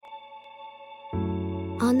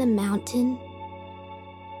On the mountain,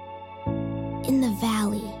 in the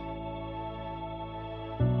valley,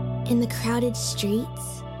 in the crowded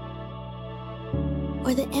streets,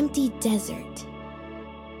 or the empty desert,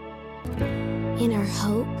 in our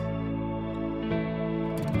hope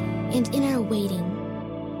and in our waiting,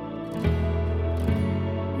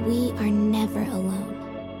 we are never alone.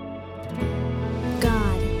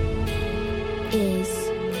 God is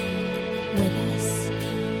with us.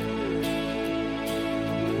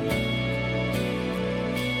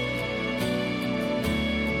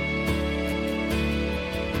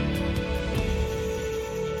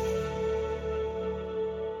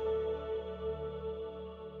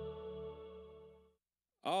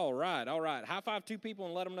 All right. High five two people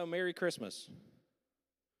and let them know Merry Christmas.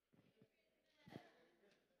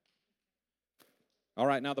 All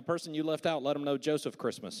right, now the person you left out, let them know Joseph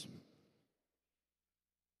Christmas.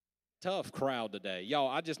 Tough crowd today. Y'all,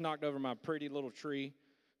 I just knocked over my pretty little tree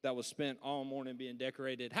that was spent all morning being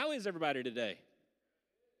decorated. How is everybody today?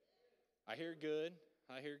 I hear good.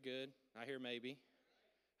 I hear maybe.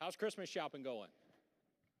 How's Christmas shopping going?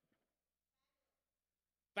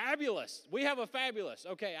 Fabulous. We have a fabulous.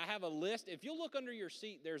 Okay, I have a list. If you look under your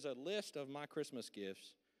seat, there's a list of my Christmas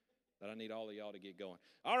gifts that I need all of y'all to get going.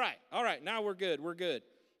 All right. Now we're good.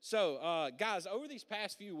 So, guys, over these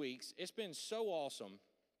past few weeks, it's been so awesome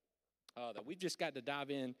that we've just got to dive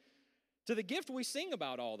in to the gift we sing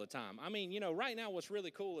about all the time. I mean, right now what's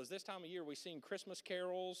really cool is this time of year we sing Christmas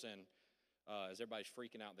carols, and as everybody's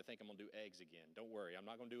freaking out, they think I'm going to do eggs again. Don't worry, I'm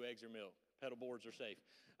not going to do eggs or milk. Pedal boards are safe.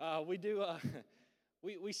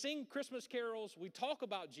 We sing Christmas carols, we talk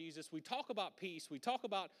about Jesus, we talk about peace, we talk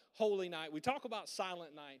about Holy Night, we talk about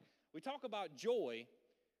Silent Night, we talk about joy,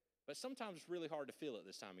 but sometimes it's really hard to feel it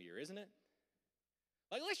this time of year, isn't it?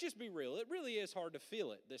 Like, let's just be real. It really is hard to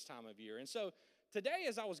feel it this time of year. And so today,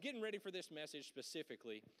 as I was getting ready for this message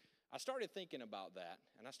specifically, I started thinking about that,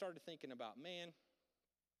 and I started thinking about, man,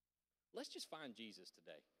 let's just find Jesus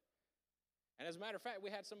today. And as a matter of fact, we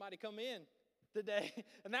had somebody come in today,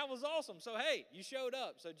 and that was awesome. So, hey, you showed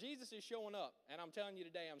up. So Jesus is showing up, and I'm telling you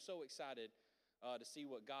today, I'm so excited to see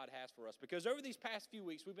what God has for us. Because over these past few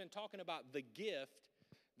weeks, we've been talking about the gift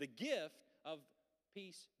of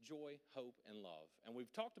peace, joy, hope, and love. And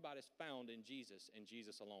we've talked about it's found in Jesus and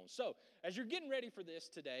Jesus alone. So as you're getting ready for this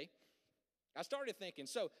today, I started thinking,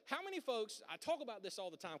 so how many folks, I talk about this all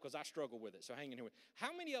the time because I struggle with it, so hang in here with me.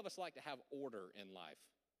 How many of us like to have order in life?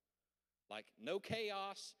 Like no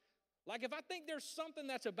chaos. Like if I think there's something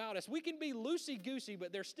that's about us, we can be loosey-goosey,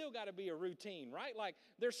 but there's still got to be a routine, right? Like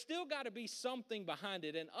there's still got to be something behind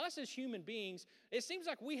it. And us as human beings, it seems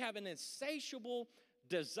like we have an insatiable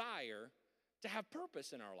desire to have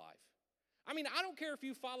purpose in our life. I mean, I don't care if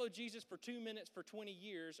you follow Jesus for 2 minutes, for 20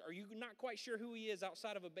 years, or you're not quite sure who he is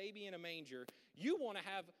outside of a baby in a manger. You want to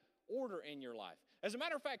have order in your life. As a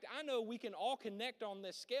matter of fact, I know we can all connect on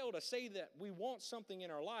this scale to say that we want something in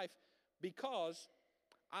our life because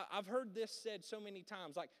I've heard this said so many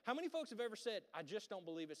times. Like, how many folks have ever said, I just don't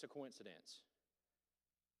believe it's a coincidence?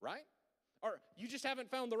 Right? Or you just haven't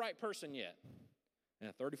found the right person yet.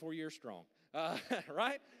 Yeah, 34 years strong.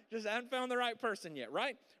 Right? Just haven't found the right person yet,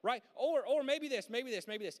 right? Right? Or maybe this.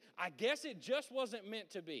 I guess it just wasn't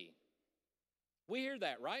meant to be. We hear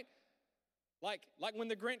that, right? Like when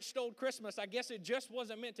the Grinch stole Christmas, I guess it just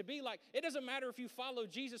wasn't meant to be. Like, it doesn't matter if you follow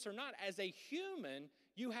Jesus or not. As a human,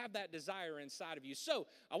 you have that desire inside of you. So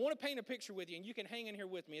I want to paint a picture with you, and you can hang in here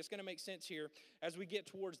with me. It's going to make sense here as we get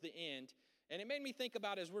towards the end. And it made me think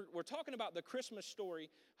about, as we're talking about the Christmas story,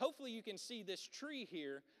 hopefully you can see this tree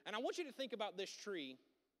here. And I want you to think about this tree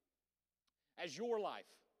as your life.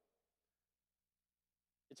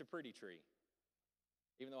 It's a pretty tree.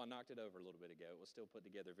 Even though I knocked it over a little bit ago, it was still put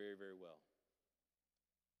together very, very well.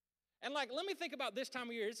 And let me think about this time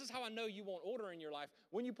of year. This is how I know you want order in your life.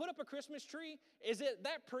 When you put up a Christmas tree, is it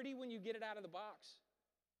that pretty when you get it out of the box?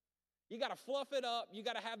 You got to fluff it up. You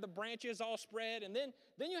got to have the branches all spread. And then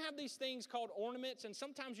you have these things called ornaments. And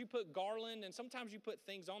sometimes you put garland and sometimes you put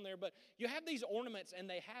things on there. But you have these ornaments and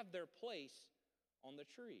they have their place on the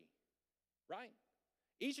tree, right?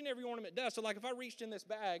 Each and every ornament does. So if I reached in this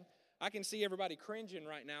bag, I can see everybody cringing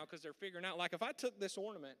right now because they're figuring out, if I took this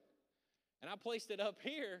ornament and I placed it up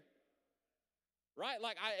here, right?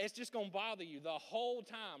 It's just going to bother you the whole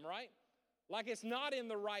time, right? It's not in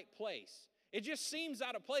the right place. It just seems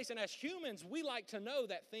out of place. And as humans, we like to know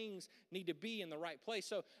that things need to be in the right place.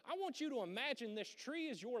 So I want you to imagine this tree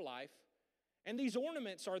is your life, and these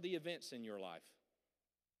ornaments are the events in your life.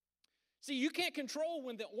 See, you can't control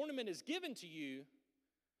when the ornament is given to you,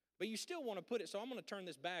 but you still want to put it. So I'm going to turn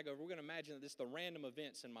this bag over. We're going to imagine that this is the random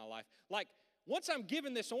events in my life. once I'm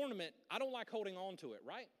given this ornament, I don't like holding on to it,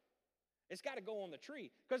 right? It's got to go on the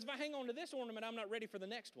tree. Because if I hang on to this ornament, I'm not ready for the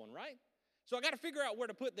next one, right? So I got to figure out where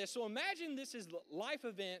to put this. So imagine this is life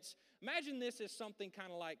events. Imagine this is something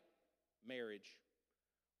kind of like marriage,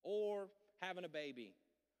 or having a baby,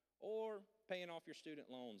 or paying off your student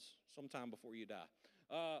loans sometime before you die.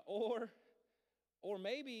 Or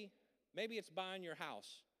maybe it's buying your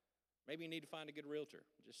house. Maybe you need to find a good realtor.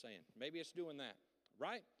 I'm just saying. Maybe it's doing that,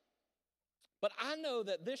 right? But I know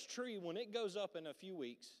that this tree, when it goes up in a few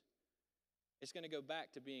weeks, it's going to go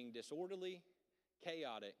back to being disorderly,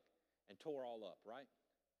 chaotic, and tore all up, right?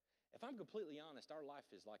 If I'm completely honest, our life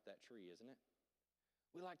is like that tree, isn't it?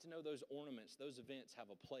 We like to know those ornaments, those events have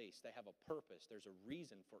a place, they have a purpose. There's a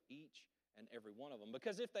reason for each and every one of them.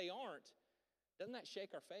 Because if they aren't, doesn't that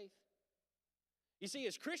shake our faith? You see,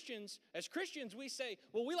 as Christians, we say,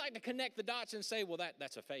 well, we like to connect the dots and say, well,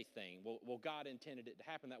 that's a faith thing. Well, God intended it to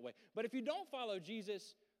happen that way. But if you don't follow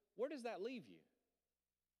Jesus, where does that leave you?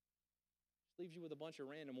 It leaves you with a bunch of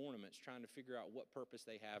random ornaments trying to figure out what purpose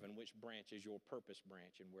they have and which branch is your purpose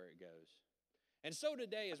branch and where it goes. And so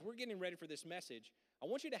today, as we're getting ready for this message, I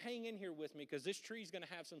want you to hang in here with me because this tree is going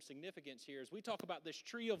to have some significance here as we talk about this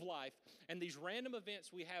tree of life and these random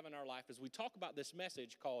events we have in our life as we talk about this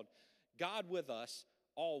message called God with us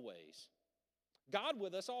always. God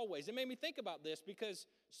with us always. It made me think about this because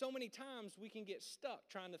so many times we can get stuck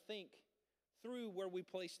trying to think through where we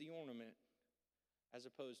place the ornament as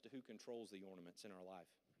opposed to who controls the ornaments in our life.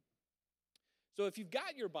 So if you've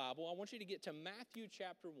got your Bible, I want you to get to Matthew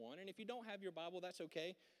chapter 1. And if you don't have your Bible, that's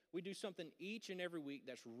okay. We do something each and every week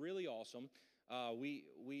that's really awesome. We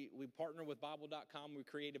partner with Bible.com. We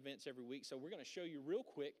create events every week. So we're going to show you real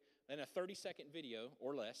quick in a 30-second video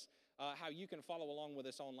or less how you can follow along with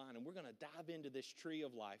us online. And we're going to dive into this tree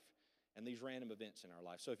of life and these random events in our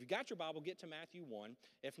life. So if you got your Bible, get to Matthew 1.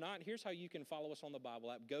 If not, here's how you can follow us on the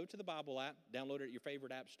Bible app. Go to the Bible app, download it at your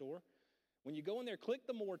favorite app store. When you go in there, click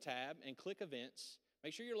the More tab and click Events.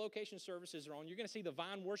 Make sure your location services are on. You're going to see the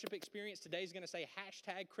Vine Worship Experience. Today is going to say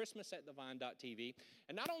 #ChristmasAtTheVine.tv.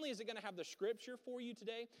 And not only is it going to have the scripture for you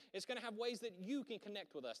today, it's going to have ways that you can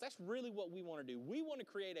connect with us. That's really what we want to do. We want to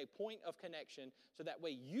create a point of connection so that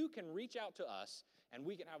way you can reach out to us and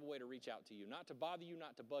we can have a way to reach out to you. Not to bother you,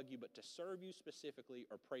 not to bug you, but to serve you specifically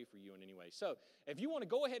or pray for you in any way. So if you want to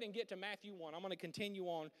go ahead and get to Matthew 1, I'm going to continue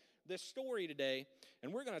on this story today,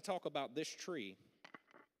 and we're going to talk about this tree,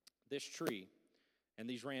 and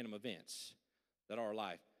these random events that are our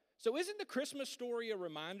life. So isn't the Christmas story a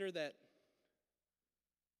reminder that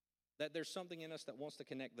there's something in us that wants to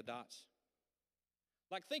connect the dots?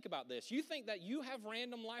 Like, think about this. You think that you have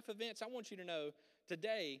random life events? I want you to know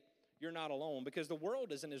today you're not alone because the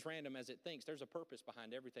world isn't as random as it thinks. There's a purpose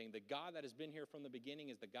behind everything. The God that has been here from the beginning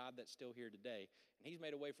is the God that's still here today. And he's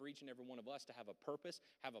made a way for each and every one of us to have a purpose,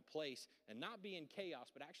 have a place, and not be in chaos,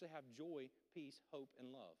 but actually have joy, peace, hope,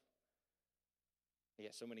 and love. Yeah,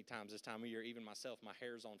 so many times this time of year, even myself, my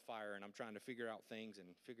hair's on fire, and I'm trying to figure out things and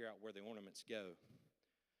figure out where the ornaments go.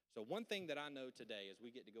 So one thing that I know today as we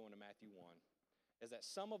get to go into Matthew 1 is that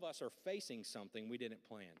some of us are facing something we didn't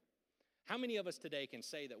plan. How many of us today can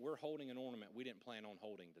say that we're holding an ornament we didn't plan on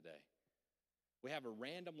holding today? We have a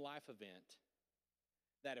random life event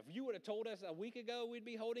that if you would have told us a week ago we'd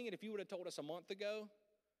be holding it, if you would have told us a month ago,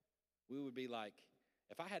 we would be like,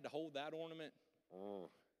 if I had to hold that ornament,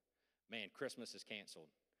 man, Christmas is canceled.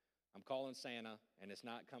 I'm calling Santa, and it's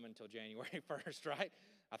not coming until January 1st, right?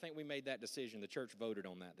 I think we made that decision. The church voted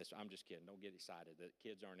on that. I'm just kidding. Don't get excited. The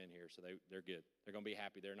kids aren't in here, so they're good. They're going to be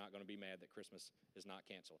happy. They're not going to be mad that Christmas is not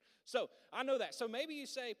canceled. So I know that. So maybe you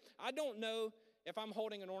say, I don't know if I'm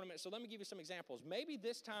holding an ornament. So let me give you some examples. Maybe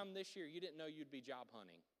this time this year you didn't know you'd be job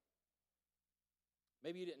hunting.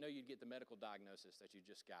 Maybe you didn't know you'd get the medical diagnosis that you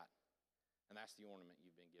just got. And that's the ornament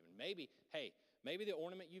you've been given. Maybe the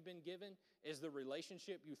ornament you've been given is the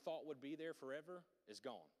relationship you thought would be there forever is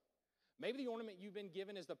gone. Maybe the ornament you've been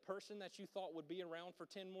given is the person that you thought would be around for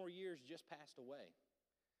 10 more years just passed away.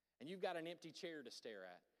 And you've got an empty chair to stare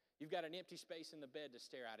at. You've got an empty space in the bed to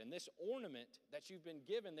stare at. And this ornament that you've been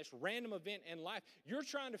given, this random event in life, you're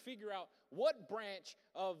trying to figure out what branch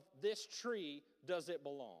of this tree does it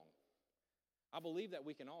belong. I believe that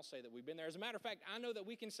we can all say that we've been there. As a matter of fact, I know that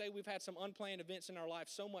we can say we've had some unplanned events in our life,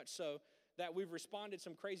 so much so that we've responded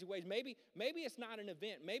some crazy ways. Maybe it's not an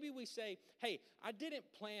event. Maybe we say, hey, I didn't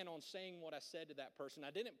plan on saying what I said to that person.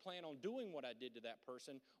 I didn't plan on doing what I did to that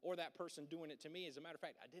person or that person doing it to me. As a matter of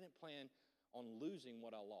fact, I didn't plan on losing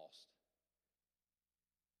what I lost.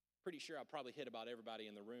 Pretty sure I probably hit about everybody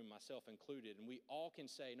in the room, myself included, and we all can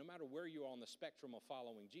say, no matter where you are on the spectrum of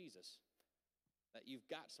following Jesus, that you've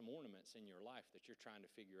got some ornaments in your life that you're trying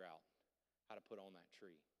to figure out how to put on that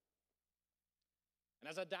tree. And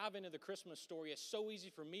as I dive into the Christmas story, it's so easy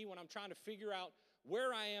for me when I'm trying to figure out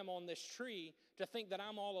where I am on this tree to think that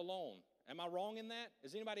I'm all alone. Am I wrong in that?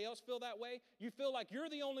 Does anybody else feel that way? You feel like you're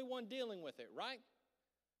the only one dealing with it, right?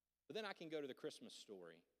 But then I can go to the Christmas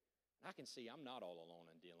story. I can see I'm not all alone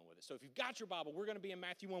in dealing with it. So if you've got your Bible, we're going to be in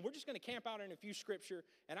Matthew 1. We're just going to camp out in a few scripture.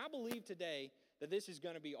 And I believe today that this is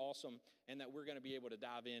going to be awesome and that we're going to be able to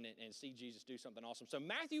dive in and see Jesus do something awesome. So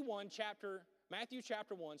Matthew chapter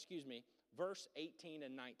 1, verse 18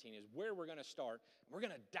 and 19 is where we're going to start. We're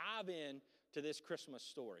going to dive in to this Christmas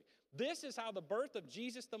story. This is how the birth of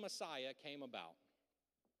Jesus the Messiah came about.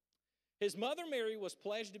 His mother Mary was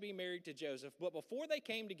pledged to be married to Joseph, but before they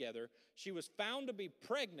came together, she was found to be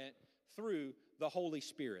pregnant through the Holy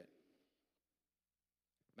Spirit.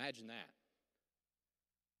 Imagine that.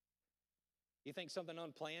 You think something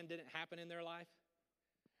unplanned didn't happen in their life?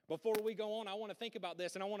 Before we go on, I want to think about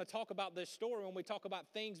this, and I want to talk about this story when we talk about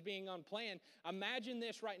things being unplanned. Imagine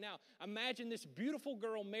this right now. Imagine this beautiful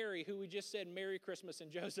girl, Mary, who we just said Merry Christmas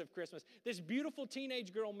and Joseph Christmas. This beautiful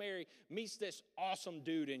teenage girl, Mary, meets this awesome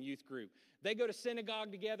dude in youth group. They go to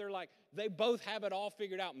synagogue together, like they both have it all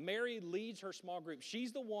figured out. Mary leads her small group.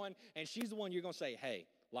 She's the one you're going to say, hey,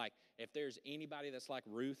 like if there's anybody that's like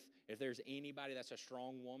Ruth, if there's anybody that's a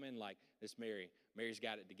strong woman, like this Mary. Mary's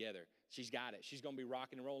got it together. She's got it. She's going to be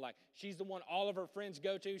rocking and rolling. Like she's the one all of her friends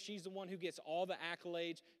go to. She's the one who gets all the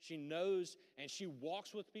accolades. She knows and she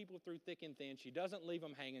walks with people through thick and thin. She doesn't leave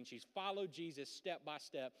them hanging. She's followed Jesus step by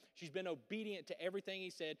step. She's been obedient to everything he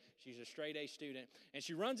said. She's a straight A student. And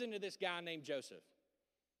she runs into this guy named Joseph.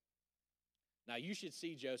 Now, you should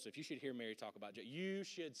see Joseph. You should hear Mary talk about Joseph. You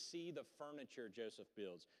should see the furniture Joseph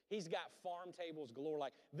builds. He's got farm tables galore.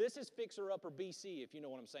 Like, this is fixer-upper BC, if you know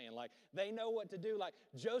what I'm saying. Like, they know what to do. Like,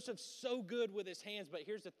 Joseph's so good with his hands. But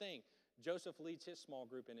here's the thing. Joseph leads his small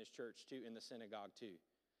group in his church, too, in the synagogue, too.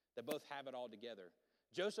 They both have it all together.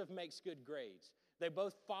 Joseph makes good grades. They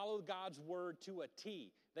both follow God's word to a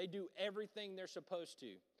T. They do everything they're supposed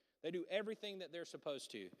to. They do everything that they're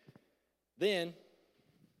supposed to. Then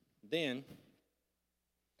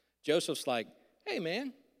Joseph's like, hey,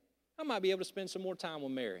 man, I might be able to spend some more time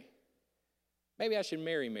with Mary. Maybe I should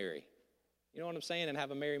marry Mary. You know what I'm saying? And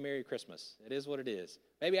have a Merry, Merry Christmas. It is what it is.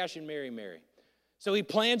 Maybe I should marry Mary. So he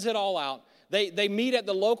plans it all out. They meet at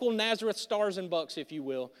the local Nazareth Stars and Bucks, if you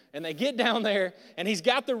will, and they get down there, and he's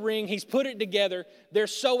got the ring. He's put it together. They're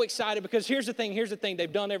so excited because here's the thing.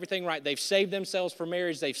 They've done everything right. They've saved themselves for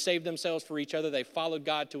marriage. They've saved themselves for each other. They've followed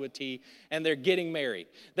God to a T, and they're getting married.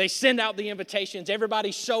 They send out the invitations.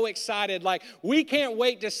 Everybody's so excited. Like, we can't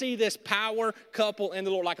wait to see this power couple in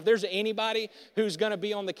the Lord. Like, if there's anybody who's going to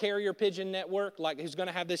be on the Carrier Pigeon Network, like who's going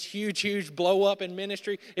to have this huge, huge blow up in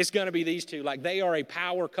ministry, it's going to be these two. Like, they are a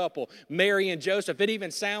power couple. Mary and Joseph. It even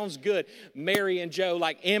sounds good. Mary and Joe,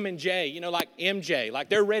 like M and J, you know, like MJ. Like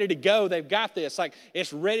they're ready to go. They've got this. Like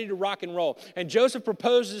it's ready to rock and roll. And Joseph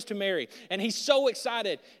proposes to Mary. And he's so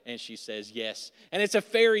excited. And she says yes. And it's a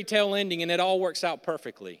fairy tale ending. And it all works out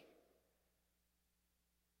perfectly.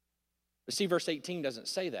 But see, verse 18 doesn't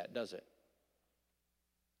say that, does it?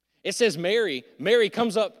 It says Mary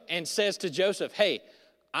comes up and says to Joseph, hey,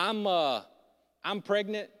 I'm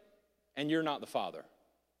pregnant and you're not the father.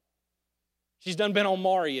 She's done been on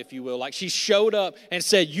Maury, if you will. Like she showed up and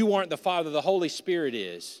said, you aren't the Father, the Holy Spirit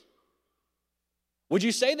is. Would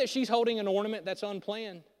you say that she's holding an ornament that's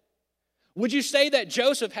unplanned? Would you say that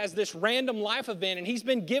Joseph has this random life event and he's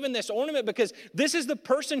been given this ornament because this is the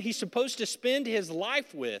person he's supposed to spend his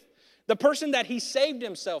life with, the person that he saved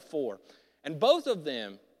himself for? And both of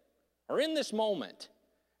them are in this moment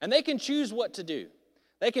and they can choose what to do.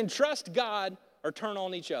 They can trust God or turn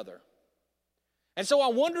on each other. And so I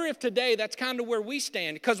wonder if today that's kind of where we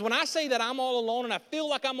stand. Because when I say that I'm all alone and I feel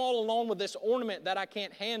like I'm all alone with this ornament that I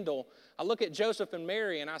can't handle, I look at Joseph and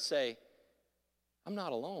Mary and I say, I'm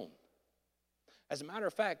not alone. As a matter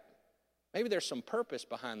of fact, maybe there's some purpose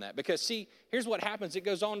behind that. Because see, here's what happens. It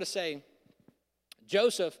goes on to say,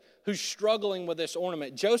 Joseph, who's struggling with this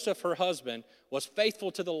ornament, Joseph, her husband, was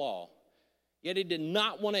faithful to the law. Yet he did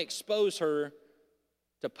not want to expose her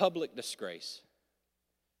to public disgrace.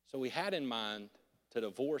 So he had in mind to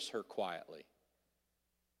divorce her quietly.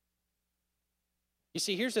 You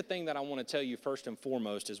see, here's the thing that I want to tell you first and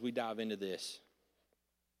foremost as we dive into this.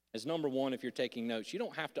 Is number one, if you're taking notes, you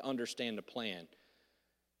don't have to understand the plan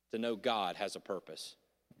to know God has a purpose.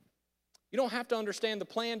 You don't have to understand the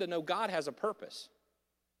plan to know God has a purpose.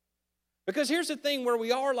 Because here's the thing where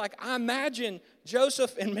we are, like I imagine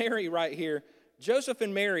Joseph and Mary right here. Joseph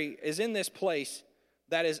and Mary is in this place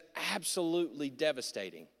that is absolutely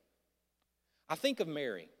devastating. I think of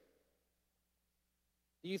Mary.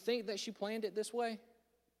 Do you think that she planned it this way?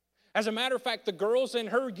 As a matter of fact, the girls in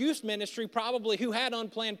her youth ministry probably who had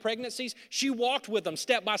unplanned pregnancies, she walked with them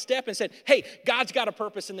step by step and said, hey, God's got a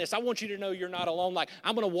purpose in this. I want you to know you're not alone. Like,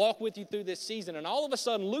 I'm going to walk with you through this season. And all of a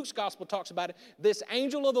sudden, Luke's gospel talks about it. This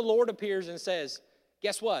angel of the Lord appears and says,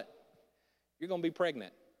 guess what? You're going to be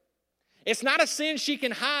pregnant. It's not a sin she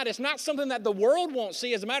can hide. It's not something that the world won't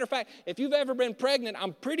see. As a matter of fact, if you've ever been pregnant,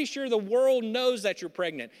 I'm pretty sure the world knows that you're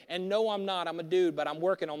pregnant. And no, I'm not. I'm a dude, but I'm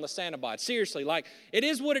working on the Santa bod. Seriously, like, it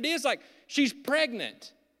is what it is. Like, she's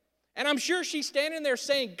pregnant. And I'm sure she's standing there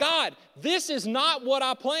saying, God, this is not what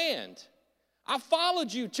I planned. I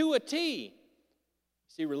followed you to a T.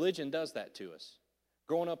 See, religion does that to us.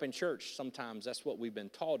 Growing up in church, sometimes that's what we've been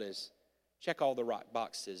taught is check all the right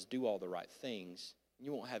boxes, do all the right things.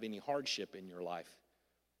 You won't have any hardship in your life.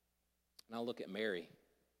 And I look at Mary,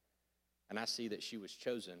 and I see that she was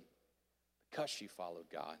chosen because she followed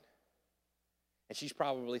God. And she's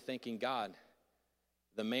probably thinking, God,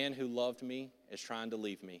 the man who loved me is trying to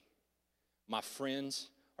leave me. My friends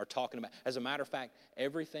are talking about. As a matter of fact,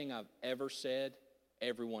 everything I've ever said,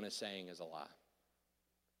 everyone is saying is a lie.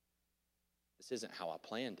 This isn't how I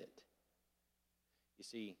planned it. You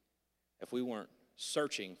see, if we weren't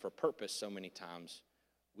searching for purpose so many times,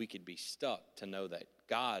 we could be stuck to know that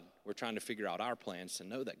God, we're trying to figure out our plans, to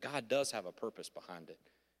know that God does have a purpose behind it.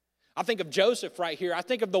 I think of Joseph right here. I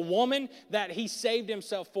think of the woman that he saved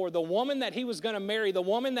himself for, the woman that he was going to marry, the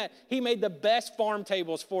woman that he made the best farm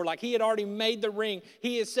tables for. Like, he had already made the ring.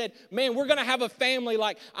 He had said, man, we're going to have a family.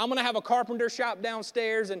 Like, I'm going to have a carpenter shop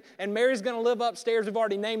downstairs, and Mary's going to live upstairs. We've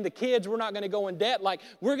already named the kids. We're not going to go in debt. Like,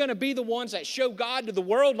 we're going to be the ones that show God to the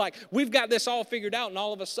world. Like, we've got this all figured out. And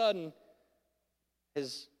all of a sudden,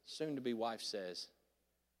 his soon-to-be wife says,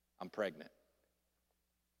 I'm pregnant.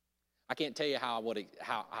 I can't tell you how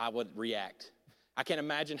I would react. I can't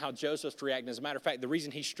imagine how Joseph's reacting. As a matter of fact, the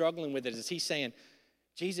reason he's struggling with it is he's saying,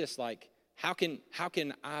 Jesus, like, how can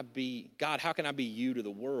I be, God, how can I be you to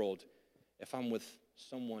the world if I'm with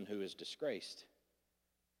someone who is disgraced?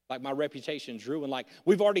 Like, my reputation's ruined. Like,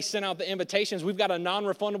 we've already sent out the invitations. We've got a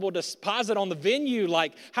non-refundable deposit on the venue.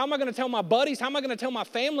 Like, how am I going to tell my buddies? How am I going to tell my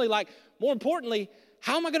family? Like, more importantly,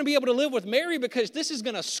 how am I going to be able to live with Mary? Because this is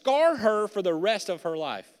going to scar her for the rest of her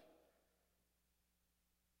life.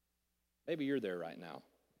 Maybe you're there right now.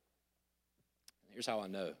 Here's how I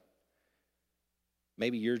know.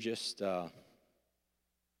 Maybe you're just trying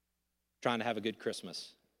to have a good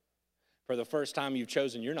Christmas. For the first time you've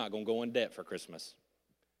chosen, you're not going to go in debt for Christmas.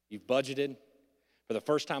 You've budgeted. For the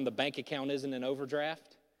first time, the bank account isn't in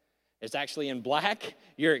overdraft. It's actually in black.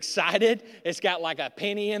 You're excited. It's got like a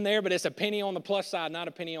penny in there, but it's a penny on the plus side, not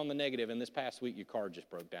a penny on the negative. And this past week, your card just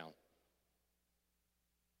broke down.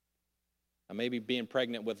 Now, maybe being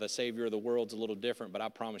pregnant with the Savior of the world's a little different, but I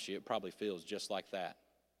promise you it probably feels just like that.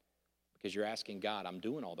 Because you're asking God, I'm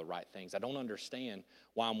doing all the right things. I don't understand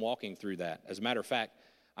why I'm walking through that. As a matter of fact,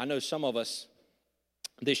 I know some of us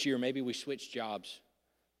this year, maybe we switched jobs.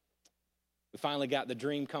 We finally got the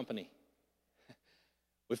dream company.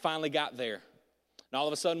 We finally got there. And all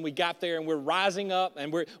of a sudden we got there and we're rising up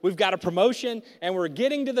and we've got a promotion and we're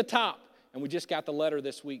getting to the top. And we just got the letter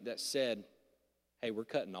this week that said, hey, we're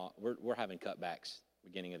cutting off. We're having cutbacks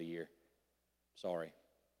beginning of the year. Sorry,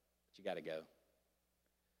 but you got to go.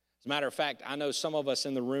 As a matter of fact, I know some of us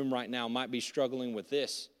in the room right now might be struggling with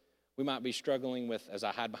this. We might be struggling with, as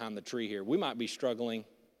I hide behind the tree here, we might be struggling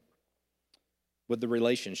with the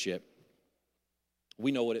relationship.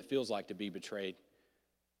 We know what it feels like to be betrayed.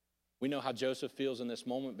 We know how Joseph feels in this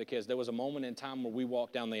moment because there was a moment in time where we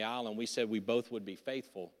walked down the aisle and we said we both would be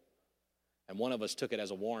faithful. And one of us took it as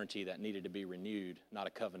a warranty that needed to be renewed, not a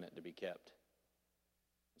covenant to be kept.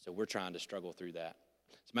 So we're trying to struggle through that.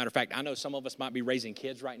 As a matter of fact, I know some of us might be raising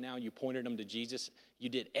kids right now. You pointed them to Jesus. You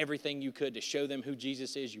did everything you could to show them who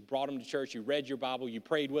Jesus is. You brought them to church. You read your Bible. You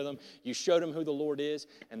prayed with them. You showed them who the Lord is.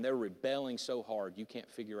 And they're rebelling so hard you can't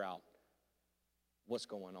figure out what's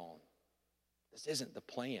going on. This isn't the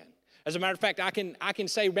plan. As a matter of fact, I can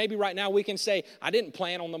say, maybe right now we can say, I didn't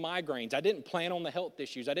plan on the migraines. I didn't plan on the health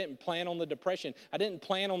issues. I didn't plan on the depression. I didn't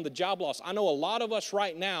plan on the job loss. I know a lot of us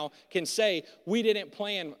right now can say we didn't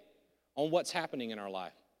plan on what's happening in our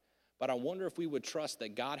life. But I wonder if we would trust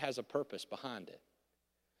that God has a purpose behind it.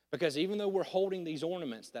 Because even though we're holding these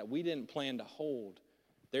ornaments that we didn't plan to hold,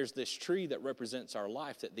 there's this tree that represents our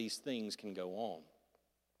life that these things can go on.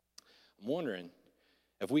 I'm wondering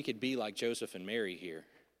if we could be like Joseph and Mary here.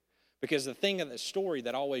 Because the thing of the story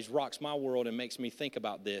that always rocks my world and makes me think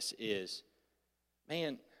about this is,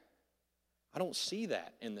 man, I don't see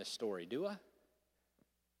that in this story, do I?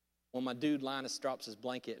 When my dude Linus drops his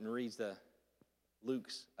blanket and reads the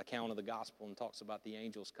Luke's account of the gospel and talks about the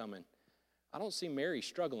angels coming. I don't see Mary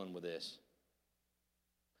struggling with this.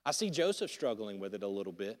 I see Joseph struggling with it a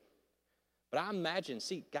little bit. But I imagine,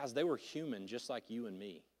 see, guys, they were human just like you and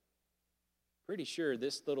me. Pretty sure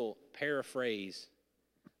this little paraphrase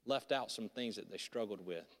left out some things that they struggled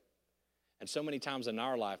with. And so many times in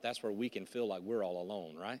our life, that's where we can feel like we're all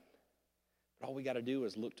alone, right? But all we got to do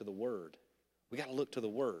is look to the Word. We got to look to the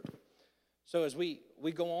Word. So as we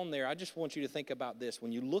go on there, I just want you to think about this.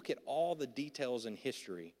 When you look at all the details in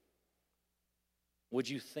history, would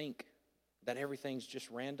you think that everything's just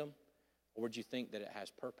random? Or would you think that it has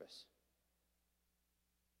purpose?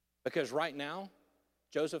 Because right now,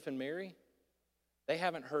 Joseph and Mary, they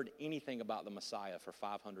haven't heard anything about the Messiah for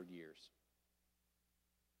 500 years.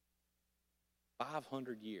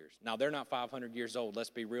 500 years. Now, they're not 500 years old. Let's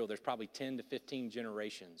be real. There's probably 10 to 15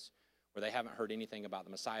 generations where they haven't heard anything about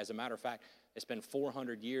the Messiah. As a matter of fact, it's been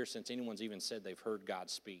 400 years since anyone's even said they've heard God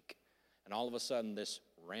speak. And all of a sudden, this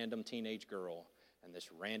random teenage girl and this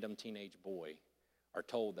random teenage boy are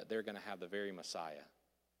told that they're going to have the very Messiah.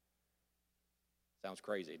 Sounds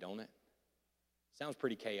crazy, don't it? Sounds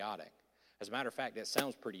pretty chaotic. As a matter of fact, that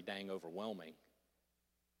sounds pretty dang overwhelming.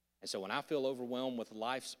 And so when I feel overwhelmed with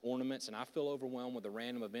life's ornaments and I feel overwhelmed with the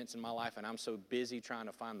random events in my life and I'm so busy trying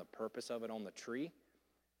to find the purpose of it on the tree,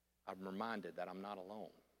 I'm reminded that I'm not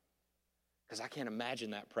alone. Because I can't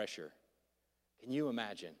imagine that pressure. Can you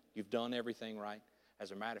imagine? You've done everything right.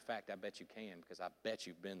 As a matter of fact, I bet you can, because I bet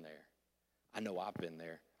you've been there. I know I've been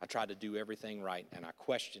there. I tried to do everything right, and I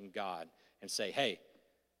questioned God and say, hey,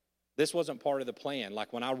 this wasn't part of the plan.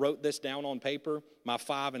 Like when I wrote this down on paper, my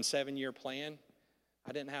 5 and 7 year plan,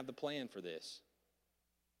 I didn't have the plan for this.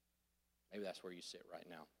 Maybe that's where you sit right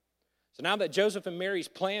now. So now that Joseph and Mary's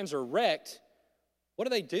plans are wrecked, what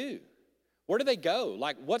do? Where do they go?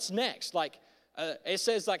 Like, what's next? Like, it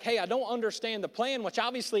says, like, hey, I don't understand the plan, which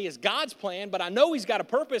obviously is God's plan, but I know he's got a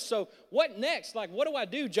purpose, so what next? Like, what do I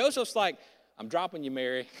do? Joseph's like, I'm dropping you,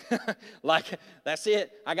 Mary. Like, that's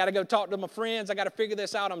it. I got to go talk to my friends. I got to figure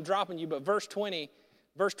this out. I'm dropping you. But verse 20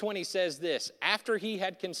 says this. After he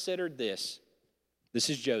had considered this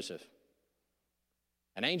is Joseph.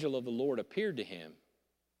 An angel of the Lord appeared to him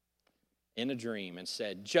in a dream and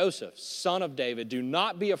said, Joseph, son of David, do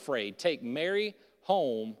not be afraid. Take Mary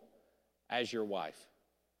home as your wife.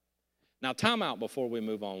 Now, time out before we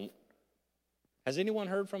move on. Has anyone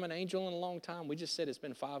heard from an angel in a long time? We just said it's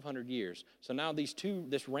been 500 years. So now this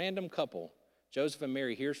random couple, Joseph and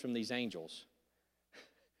Mary, hears from these angels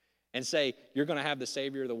and say, you're going to have the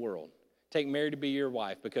Savior of the world. Take Mary to be your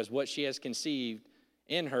wife because what she has conceived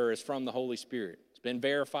in her is from the Holy Spirit. It's been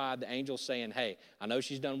verified. The angel's saying, hey, I know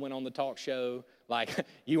she's went on the talk show. Like,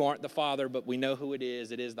 you aren't the Father, but we know who it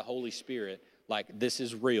is. It is the Holy Spirit. Like, this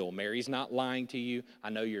is real. Mary's not lying to you. I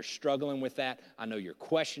know you're struggling with that. I know you're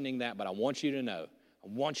questioning that, but I want you to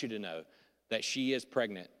know that she is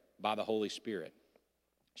pregnant by the Holy Spirit.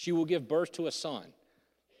 She will give birth to a son.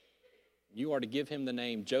 You are to give him the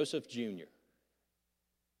name Joseph Jr.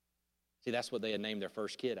 See, that's what they had named their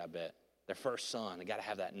first kid, I bet. Their first son. They got to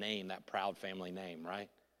have that name, that proud family name, right?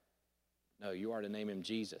 No, you are to name him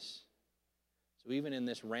Jesus. So even in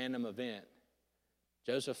this random event,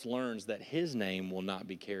 Joseph learns that his name will not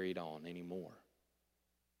be carried on anymore.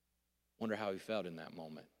 Wonder how he felt in that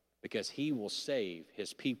moment. Because he will save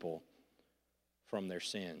his people from their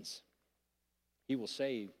sins. He will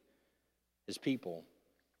save his people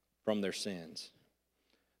from their sins.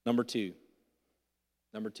 Number two.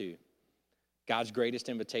 God's greatest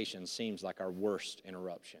invitation seems like our worst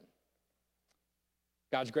interruption.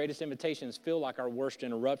 God's greatest invitations feel like our worst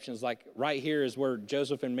interruptions. Like right here is where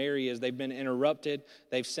Joseph and Mary is. They've been interrupted.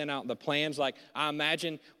 They've sent out the plans. Like I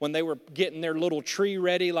imagine when they were getting their little tree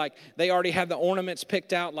ready, like they already had the ornaments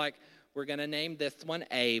picked out. Like we're going to name this one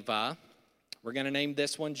Ava. We're going to name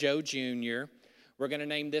this one Joe Jr. We're going to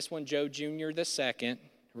name this one Joe Jr. the second.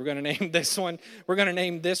 We're going to name this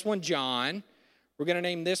one John. We're going to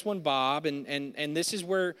name this one Bob, and this is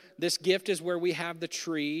where, this gift is where we have the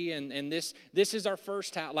tree, and this is our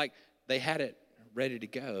first house. Like, they had it ready to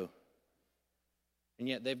go. And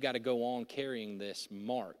yet they've got to go on carrying this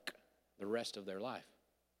mark the rest of their life.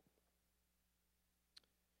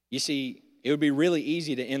 You see, it would be really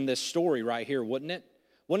easy to end this story right here, wouldn't it?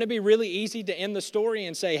 Wouldn't it be really easy to end the story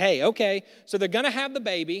and say, hey, okay, so they're going to have the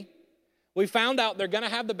baby. We found out they're going to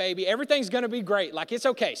have the baby. Everything's going to be great. Like, it's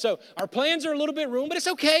okay. So our plans are a little bit ruined, but it's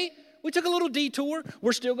okay. We took a little detour.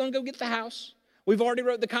 We're still going to go get the house. We've already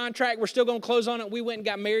wrote the contract. We're still going to close on it. We went and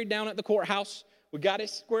got married down at the courthouse. We got it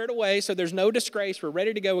squared away, so there's no disgrace. We're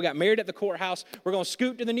ready to go. We got married at the courthouse. We're going to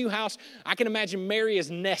scoot to the new house. I can imagine Mary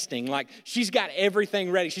is nesting. Like, she's got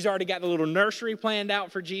everything ready. She's already got the little nursery planned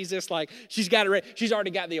out for Jesus. Like, she's got it ready. She's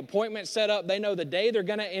already got the appointment set up. They know the day they're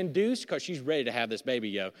going to induce because she's ready to have this baby,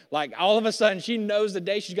 yo. Like, all of a sudden, she knows the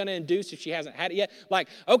day she's going to induce if she hasn't had it yet. Like,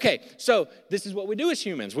 okay, so this is what we do as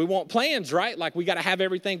humans. We want plans, right? Like, we got to have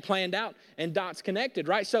everything planned out and dots connected,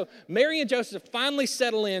 right? So Mary and Joseph finally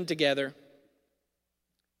settle in together.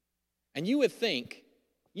 And you would think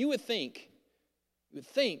that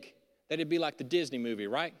it'd be like the Disney movie,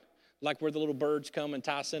 right? Like where the little birds come and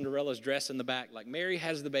tie Cinderella's dress in the back. Like Mary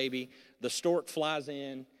has the baby, the stork flies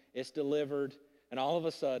in, it's delivered, and all of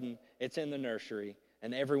a sudden it's in the nursery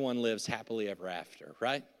and everyone lives happily ever after,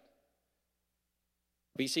 right?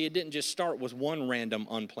 But you see, it didn't just start with one random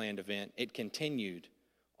unplanned event. It continued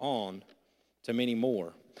on to many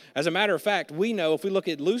more. As a matter of fact, we know if we look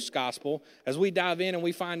at Luke's gospel, as we dive in and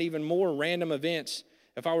we find even more random events,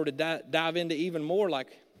 if I were to dive into even more,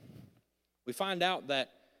 like we find out that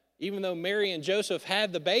even though Mary and Joseph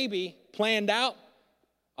had the baby planned out,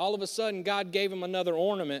 all of a sudden God gave them another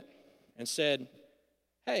ornament and said,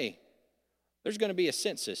 hey, there's going to be a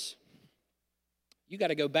census. You got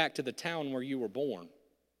to go back to the town where you were born.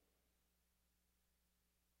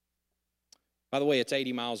 By the way, it's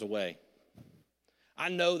 80 miles away. I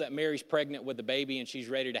know that Mary's pregnant with the baby and she's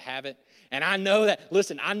ready to have it. And I know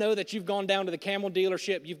that you've gone down to the camel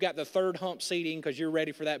dealership. You've got the third hump seating because you're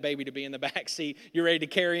ready for that baby to be in the back seat. You're ready to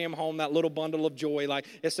carry him home, that little bundle of joy. Like,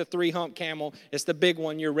 it's the 3-hump camel. It's the big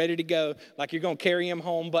one. You're ready to go. Like, you're going to carry him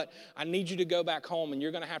home. But I need you to go back home and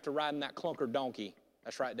you're going to have to ride in that clunker donkey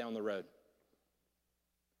that's right down the road.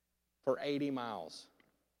 For 80 miles.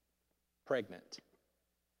 Pregnant.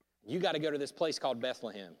 You got to go to this place called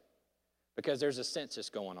Bethlehem. Because there's a census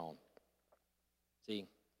going on. See,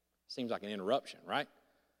 seems like an interruption, right?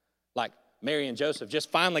 Like Mary and Joseph just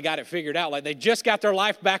finally got it figured out. Like they just got their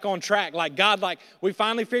life back on track. Like God, like we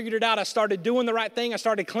finally figured it out. I started doing the right thing. I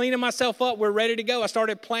started cleaning myself up. We're ready to go. I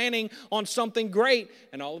started planning on something great.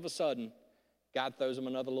 And all of a sudden, God throws them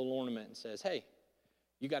another little ornament and says, hey,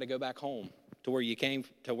 you got to go back home to where you came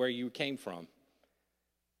from.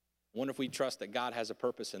 I wonder if we trust that God has a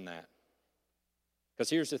purpose in that. Because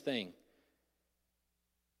here's the thing.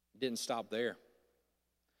 Didn't stop there.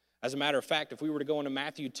 As a matter of fact, if we were to go into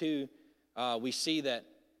Matthew 2, we see that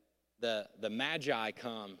the Magi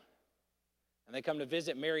come. And they come to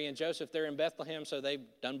visit Mary and Joseph. They're in Bethlehem, so they've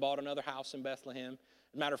done bought another house in Bethlehem.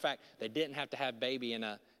 As a matter of fact, they didn't have to have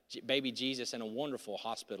baby Jesus in a wonderful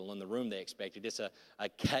hospital in the room they expected. It's a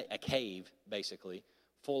cave, basically,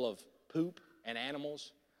 full of poop and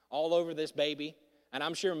animals all over this baby. And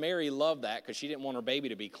I'm sure Mary loved that because she didn't want her baby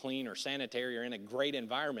to be clean or sanitary or in a great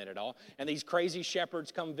environment at all. And these crazy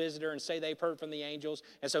shepherds come visit her and say they've heard from the angels.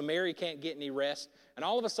 And so Mary can't get any rest. And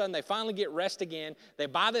all of a sudden, they finally get rest again. They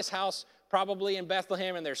buy this house probably in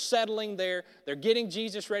Bethlehem, and they're settling there. They're getting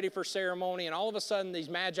Jesus ready for ceremony. And all of a sudden, these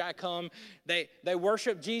magi come. They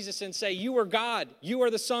worship Jesus and say, you are God. You are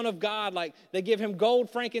the Son of God. Like, they give him gold,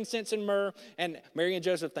 frankincense, and myrrh. And Mary and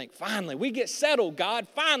Joseph think, finally, we get settled, God.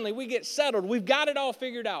 Finally, we get settled. We've got it all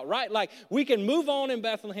figured out, right? Like, we can move on in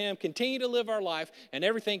Bethlehem, continue to live our life, and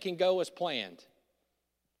everything can go as planned.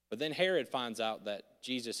 But then Herod finds out that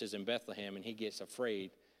Jesus is in Bethlehem, and he gets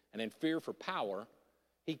afraid. And in fear for power,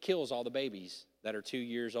 he kills all the babies that are 2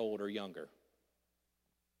 years old or younger.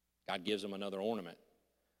 God gives them another ornament.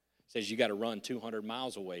 Says you got to run 200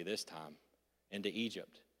 miles away this time into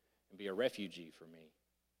Egypt and be a refugee for me.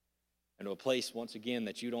 And to a place, once again,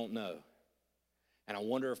 that you don't know. And I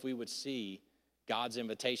wonder if we would see God's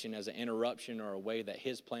invitation as an interruption or a way that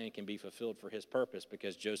his plan can be fulfilled for his purpose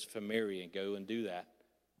because Joseph and Mary go and do that.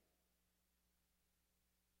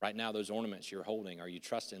 Right now, those ornaments you're holding, are you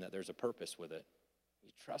trusting that there's a purpose with it? Are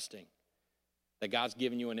you trusting that God's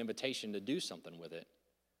given you an invitation to do something with it?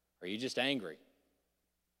 Or are you just angry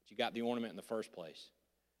that you got the ornament in the first place?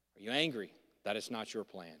 Are you angry that it's not your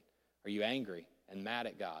plan? Are you angry and mad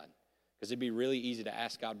at God? Because it'd be really easy to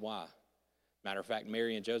ask God why. Matter of fact,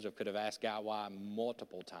 Mary and Joseph could have asked God why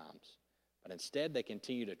multiple times. But instead, they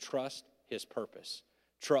continue to trust his purpose,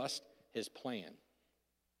 trust his plan.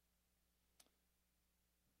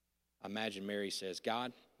 Imagine Mary says,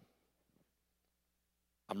 God,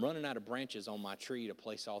 I'm running out of branches on my tree to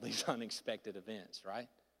place all these unexpected events, right?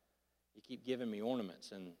 You keep giving me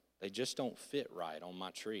ornaments, and they just don't fit right on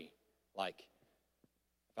my tree. Like,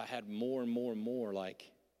 if I had more and more and more, like,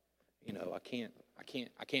 you know, I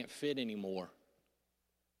can't fit anymore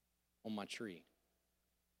on my tree.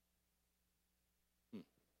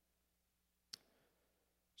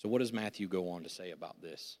 So what does Matthew go on to say about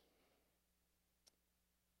this?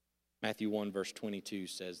 Matthew 1 verse 22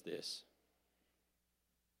 says this.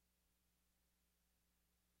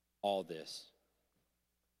 All this,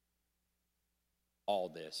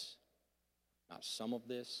 not some of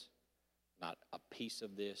this, not a piece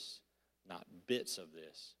of this, not bits of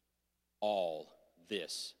this, all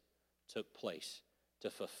this took place to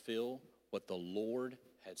fulfill what the Lord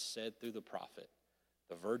had said through the prophet.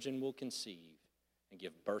 The virgin will conceive and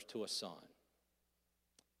give birth to a son.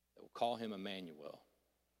 They will call him Emmanuel,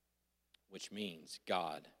 which means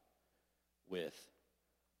God with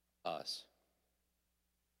us.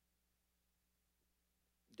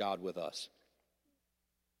 God with us.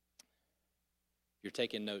 If you're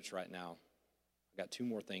taking notes right now, I've got two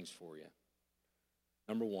more things for you.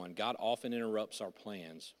 Number one, God often interrupts our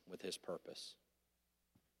plans with his purpose.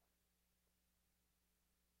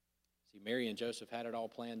 See, Mary and Joseph had it all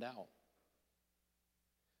planned out.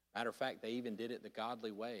 Matter of fact, they even did it the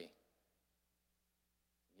godly way.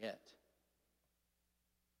 Yet,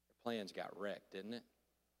 their plans got wrecked, didn't it?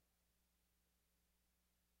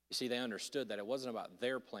 You see, they understood that it wasn't about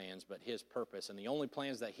their plans, but his purpose. And the only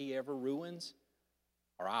plans that he ever ruins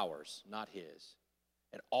are ours, not his.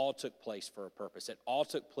 It all took place for a purpose. It all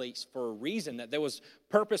took place for a reason, that there was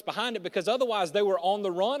purpose behind it, because otherwise they were on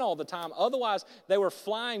the run all the time. Otherwise, they were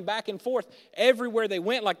flying back and forth everywhere they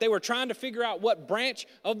went, like they were trying to figure out what branch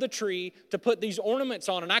of the tree to put these ornaments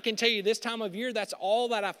on. And I can tell you, this time of year, that's all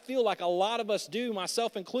that I feel like a lot of us do,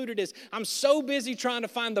 myself included, is I'm so busy trying to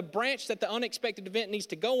find the branch that the unexpected event needs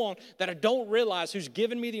to go on that I don't realize who's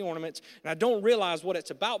given me the ornaments, and I don't realize what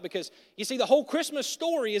it's about. Because, you see, the whole Christmas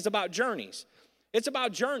story is about journeys. It's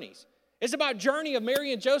about journeys. It's about journey of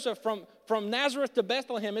Mary and Joseph from Nazareth to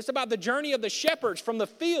Bethlehem. It's about the journey of the shepherds from the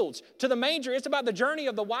fields to the manger. It's about the journey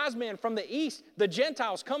of the wise men from the east, the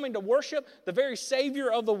Gentiles coming to worship the very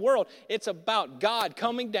Savior of the world. It's about God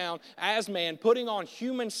coming down as man, putting on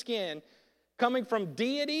human skin, coming from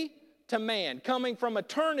deity to man, coming from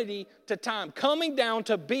eternity to time, coming down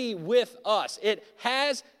to be with us. It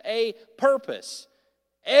has a purpose.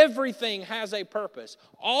 Everything has a purpose.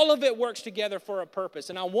 All of it works together for a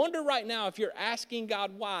purpose. And I wonder right now, if you're asking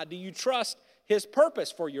God why, do you trust his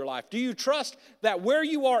purpose for your life? Do you trust that where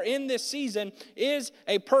you are in this season is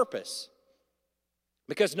a purpose?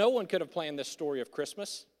 Because no one could have planned this story of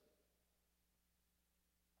Christmas.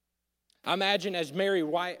 I imagine as Mary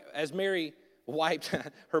wiped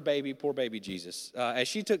her baby, poor baby Jesus, as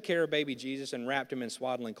she took care of baby Jesus and wrapped him in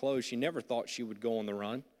swaddling clothes, she never thought she would go on the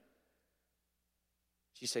run.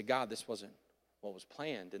 She said, God, this wasn't what was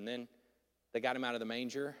planned. And then they got him out of the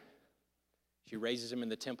manger. She raises him in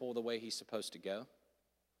the temple the way he's supposed to go.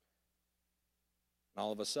 And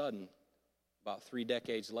all of a sudden, about 3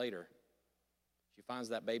 decades later, she finds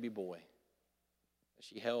that baby boy that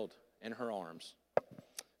she held in her arms.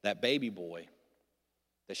 That baby boy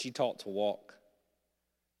that she taught to walk,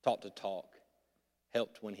 taught to talk,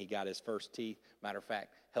 helped when he got his first teeth. Matter of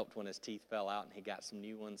fact, helped when his teeth fell out and he got some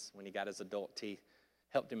new ones when he got his adult teeth.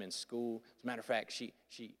 Helped him in school. As a matter of fact, she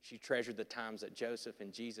treasured the times that Joseph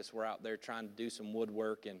and Jesus were out there trying to do some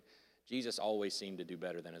woodwork, and Jesus always seemed to do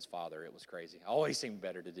better than his father. It was crazy. Always seemed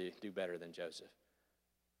better to do better than Joseph.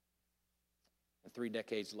 And 3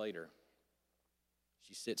 decades later,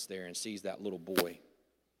 she sits there and sees that little boy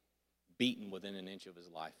beaten within an inch of his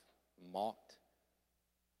life, mocked,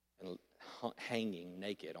 and hanging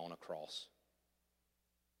naked on a cross.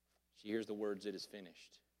 She hears the words, "It is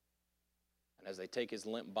finished." And as they take his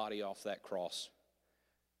limp body off that cross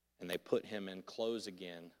and they put him in clothes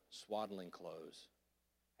again, swaddling clothes,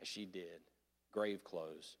 as she did, grave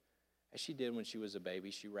clothes, as she did when she was a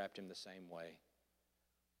baby, she wrapped him the same way.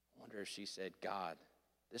 I wonder if she said, God,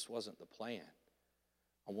 this wasn't the plan.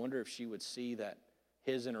 I wonder if she would see that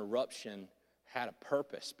his interruption had a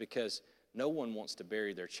purpose, because no one wants to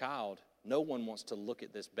bury their child. No one wants to look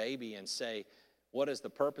at this baby and say, what is the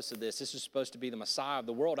purpose of this? This is supposed to be the Messiah of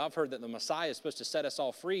the world. I've heard that the Messiah is supposed to set us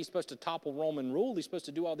all free. He's supposed to topple Roman rule. He's supposed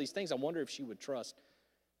to do all these things. I wonder if she would trust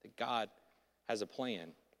that God has a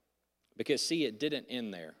plan. Because, see, it didn't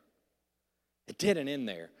end there. It didn't end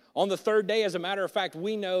there. On the third day, as a matter of fact,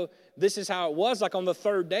 we know this is how it was. Like on the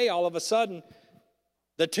third day, all of a sudden,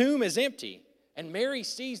 the tomb is empty. And Mary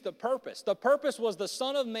sees the purpose. The purpose was the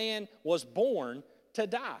Son of Man was born to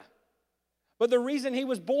die. But the reason he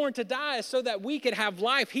was born to die is so that we could have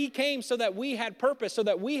life. He came so that we had purpose, so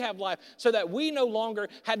that we have life, so that we no longer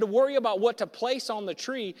had to worry about what to place on the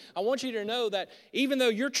tree. I want you to know that even though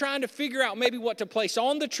you're trying to figure out maybe what to place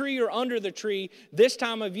on the tree or under the tree this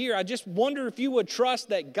time of year, I just wonder if you would trust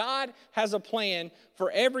that God has a plan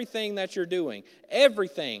for everything that you're doing.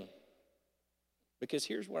 Everything. Because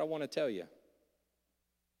here's what I want to tell you.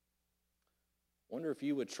 wonder if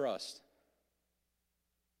you would trust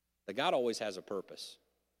that God always has a purpose.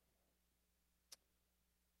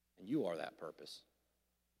 And you are that purpose.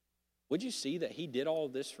 Would you see that he did all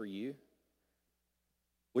of this for you?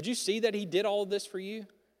 Would you see that he did all of this for you?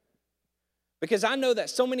 Because I know that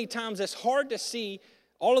so many times it's hard to see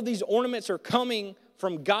all of these ornaments are coming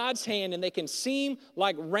from God's hand and they can seem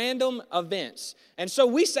like random events. And so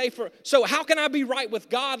we say, so how can I be right with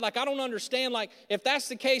God? Like, I don't understand. Like, if that's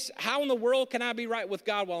the case, how in the world can I be right with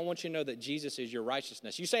God? Well, I want you to know that Jesus is your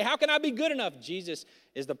righteousness. You say, how can I be good enough? Jesus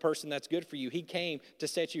is the person that's good for you. He came to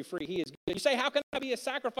set you free. He is good. You say, how can I be a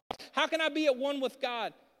sacrifice? How can I be at one with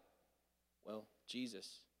God? Well, Jesus,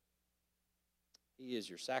 he is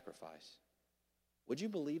your sacrifice. Would you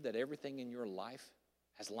believe that everything in your life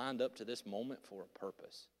has lined up to this moment for a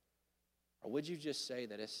purpose? Or would you just say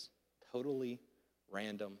that it's totally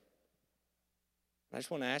random? I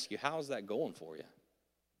just want to ask you, how's that going for you?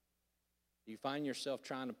 Do you find yourself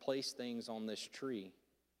trying to place things on this tree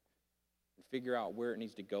and figure out where it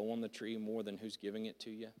needs to go on the tree more than who's giving it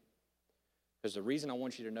to you? Because the reason I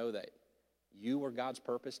want you to know that you are God's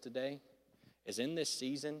purpose today is in this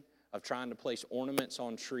season of trying to place ornaments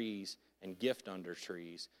on trees and gift under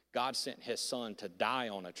trees. God sent his son to die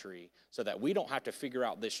on a tree so that we don't have to figure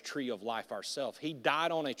out this tree of life ourselves. He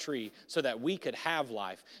died on a tree so that we could have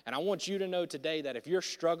life. And I want you to know today that if you're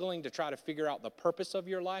struggling to try to figure out the purpose of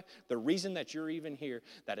your life, the reason that you're even here,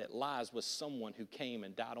 that it lies with someone who came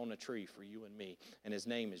and died on a tree for you and me, and his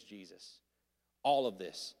name is Jesus. All of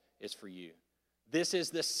this is for you. This is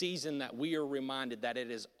the season that we are reminded that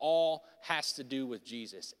it is all has to do with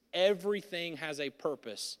Jesus. Everything has a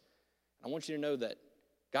purpose. I want you to know that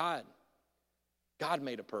God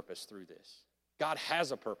made a purpose through this. God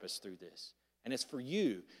has a purpose through this. And it's for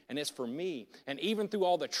you, and it's for me. And even through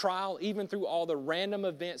all the trial, even through all the random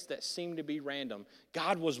events that seem to be random,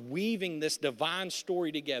 God was weaving this divine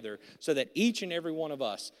story together so that each and every one of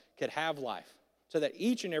us could have life, so that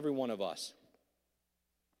each and every one of us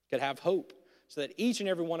could have hope, so that each and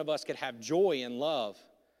every one of us could have joy and love.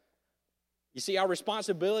 You see, our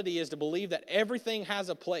responsibility is to believe that everything has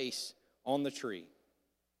a place on the tree.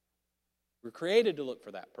 We're created to look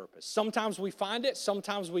for that purpose. Sometimes we find it,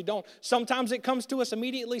 sometimes we don't. Sometimes it comes to us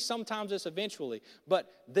immediately, sometimes it's eventually. But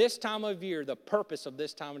this time of year, the purpose of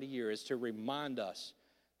this time of the year is to remind us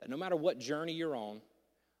that no matter what journey you're on,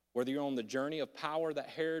 whether you're on the journey of power that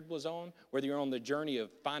Herod was on, whether you're on the journey of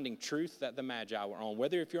finding truth that the Magi were on,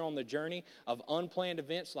 whether if you're on the journey of unplanned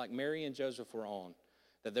events like Mary and Joseph were on,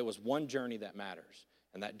 that there was one journey that matters,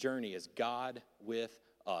 and that journey is God with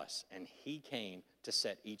us, and he came to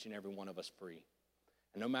set each and every one of us free.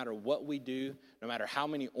 And no matter what we do, no matter how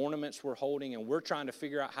many ornaments we're holding and we're trying to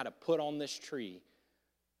figure out how to put on this tree,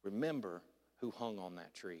 remember who hung on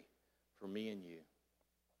that tree for me and you.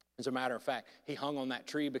 As a matter of fact, he hung on that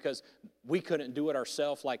tree because we couldn't do it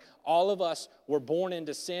ourselves. Like, all of us were born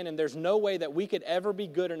into sin, and there's no way that we could ever be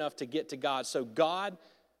good enough to get to God. So God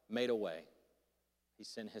made a way. He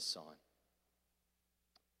sent his son.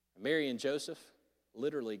 Mary and Joseph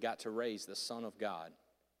literally got to raise the Son of God.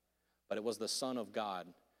 But it was the Son of God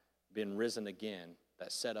been risen again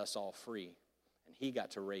that set us all free. And he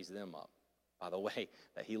got to raise them up by the way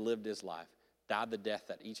that he lived his life, died the death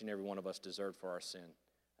that each and every one of us deserved for our sin,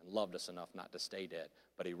 and loved us enough not to stay dead.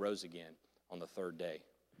 But he rose again on the third day.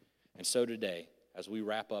 And so today, as we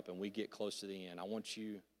wrap up and we get close to the end, I want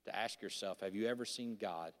you to ask yourself, have you ever seen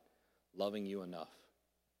God loving you enough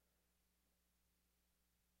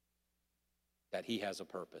that he has a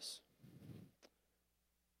purpose?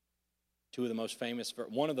 One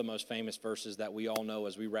of the most famous verses that we all know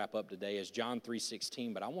as we wrap up today is John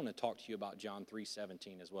 3:16, but I want to talk to you about John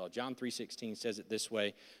 3:17 as well. John 3:16 says it this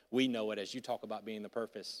way. We know it as you talk about being the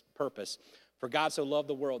purpose. For God so loved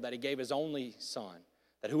the world that he gave his only son,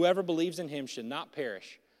 that whoever believes in him should not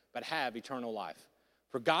perish, but have eternal life.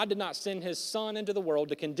 For God did not send his son into the world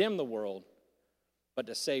to condemn the world, but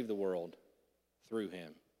to save the world through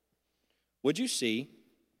him. Would you see,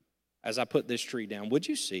 as I put this tree down, would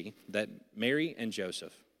you see that Mary and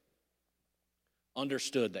Joseph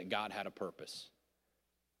understood that God had a purpose?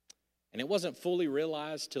 And it wasn't fully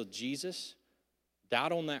realized till Jesus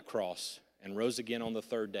died on that cross and rose again on the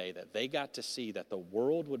third day that they got to see that the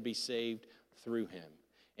world would be saved through him.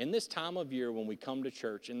 In this time of year when we come to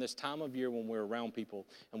church, in this time of year when we're around people,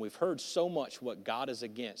 and we've heard so much what God is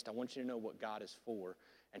against, I want you to know what God is for.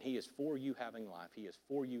 And he is for you having life. He is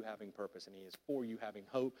for you having purpose. And he is for you having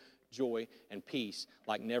hope, joy, and peace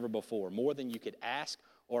like never before. More than you could ask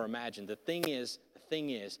or imagine. The thing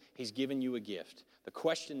is, he's given you a gift. The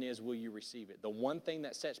question is, will you receive it? The one thing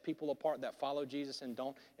that sets people apart that follow Jesus and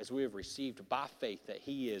don't is we have received by faith that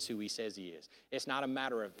he is who he says he is. It's not a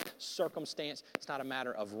matter of circumstance. It's not a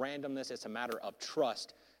matter of randomness. It's a matter of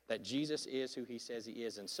trust that Jesus is who he says he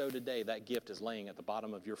is. And so today, that gift is laying at the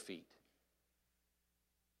bottom of your feet.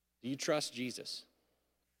 Do you trust Jesus?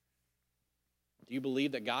 Do you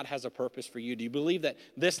believe that God has a purpose for you? Do you believe that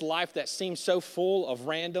this life that seems so full of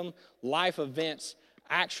random life events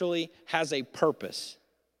actually has a purpose?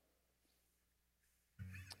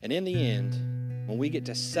 And in the end, when we get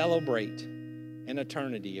to celebrate in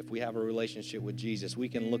eternity, if we have a relationship with Jesus, we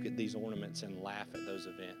can look at these ornaments and laugh at those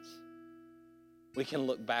events. We can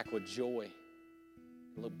look back with joy,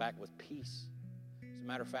 look back with peace. As a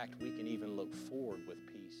matter of fact, we can even look forward with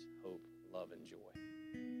peace, hope, love, and joy.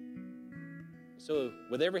 So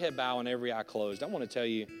with every head bowed and every eye closed, I want to tell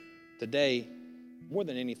you today, more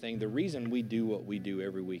than anything, the reason we do what we do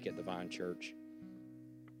every week at the Vine Church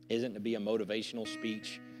isn't to be a motivational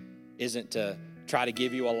speech, isn't to try to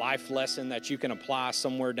give you a life lesson that you can apply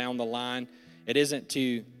somewhere down the line. It isn't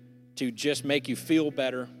to just make you feel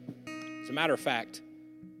better. As a matter of fact,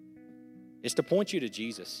 it's to point you to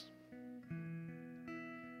Jesus.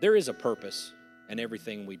 There is a purpose in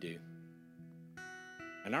everything we do.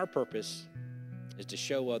 And our purpose is to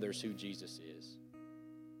show others who Jesus is.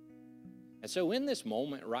 And so in this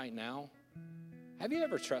moment right now, have you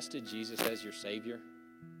ever trusted Jesus as your Savior?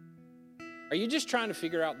 Are you just trying to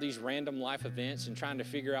figure out these random life events and trying to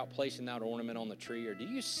figure out placing that ornament on the tree? Or do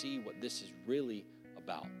you see what this is really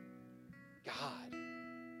about? God,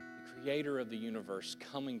 the creator of the universe,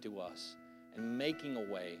 coming to us and making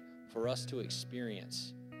a way for us to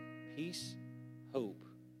experience peace, hope,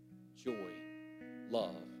 joy,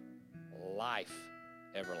 love, life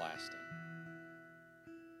everlasting.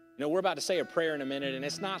 You know, we're about to say a prayer in a minute, and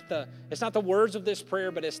it's not the words of this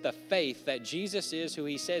prayer, but it's the faith that Jesus is who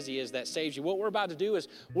he says he is that saves you. What we're about to do is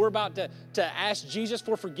we're about to ask Jesus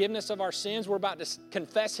for forgiveness of our sins. We're about to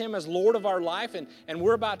confess him as Lord of our life, and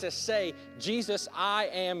we're about to say, Jesus, I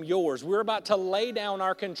am yours. We're about to lay down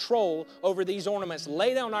our control over these ornaments,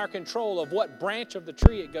 lay down our control of what branch of the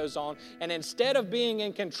tree it goes on, and instead of being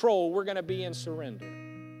in control, we're going to be in surrender.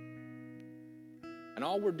 And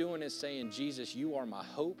all we're doing is saying, Jesus, you are my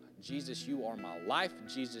hope. Jesus, you are my life.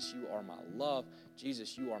 Jesus, you are my love.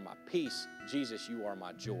 Jesus, you are my peace. Jesus, you are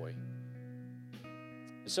my joy.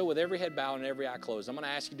 And so with every head bowed and every eye closed, I'm going to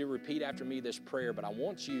ask you to repeat after me this prayer, but I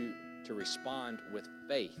want you to respond with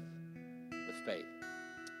faith. With faith.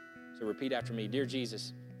 So repeat after me. Dear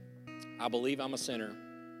Jesus, I believe I'm a sinner,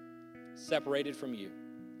 separated from you.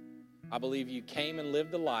 I believe you came and lived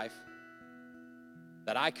the life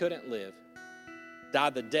that I couldn't live,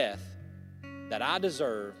 died the death that I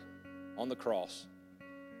deserve on the cross,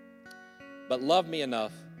 but loved me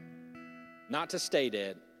enough not to stay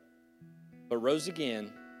dead, but rose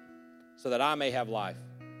again so that I may have life.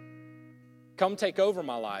 Come take over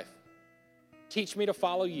my life. Teach me to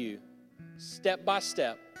follow you step by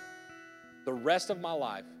step the rest of my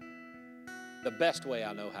life the best way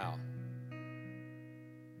I know how.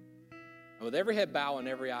 And with every head bowed and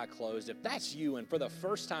every eye closed, if that's you and for the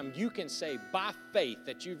first time you can say by faith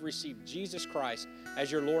that you've received Jesus Christ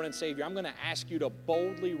as your Lord and Savior, I'm going to ask you to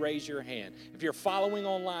boldly raise your hand. If you're following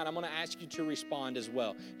online, I'm going to ask you to respond as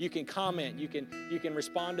well. You can comment, you can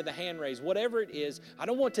respond to the hand raise, whatever it is. I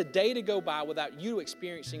don't want today to go by without you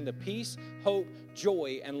experiencing the peace, hope,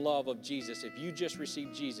 joy, and love of Jesus if you just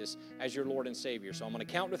received Jesus as your Lord and Savior. So I'm going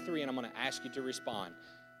to count to 3 and I'm going to ask you to respond.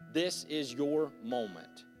 This is your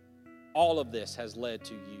moment. All of this has led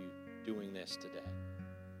to you doing this today.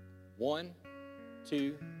 1,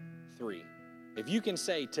 2, 3. If you can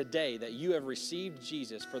say today that you have received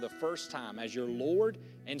Jesus for the first time as your Lord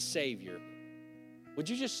and Savior, would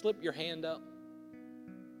you just slip your hand up?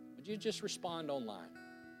 Would you just respond online?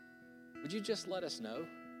 Would you just let us know?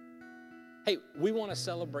 Hey, we want to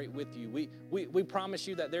celebrate with you. We promise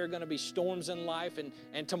you that there are going to be storms in life,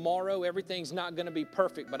 and tomorrow everything's not going to be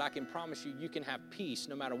perfect, but I can promise you, you can have peace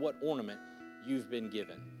no matter what ornament you've been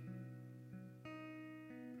given.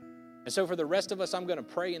 And so for the rest of us, I'm going to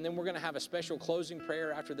pray, and then we're going to have a special closing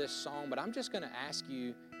prayer after this song, but I'm just going to ask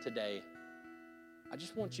you today, I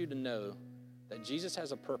just want you to know that Jesus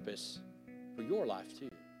has a purpose for your life too.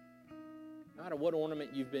 No matter what ornament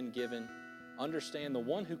you've been given, understand the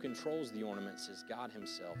one who controls the ornaments is God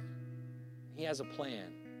himself. He has a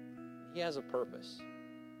plan. He has a purpose.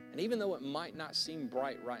 And even though it might not seem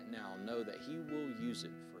bright right now, know that he will use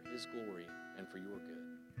it for his glory and for your good.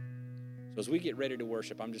 So as we get ready to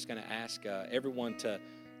worship, I'm just going to ask everyone to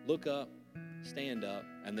look up, stand up,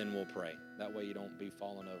 and then we'll pray. That way you don't be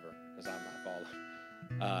falling over, because I might fall.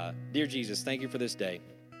 Dear Jesus, thank you for this day.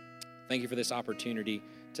 Thank you for this opportunity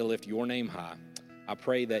to lift your name high. I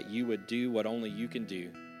pray that you would do what only you can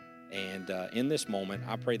do. And in this moment,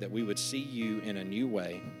 I pray that we would see you in a new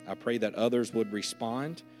way. I pray that others would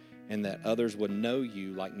respond and that others would know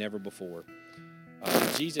you like never before.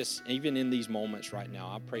 Jesus, even in these moments right now,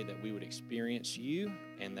 I pray that we would experience you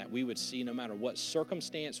and that we would see, no matter what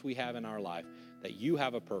circumstance we have in our life, that you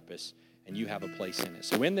have a purpose and you have a place in it.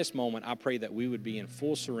 So in this moment, I pray that we would be in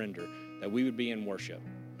full surrender, that we would be in worship.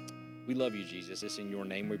 We love you, Jesus. It's in your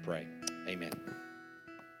name we pray. Amen.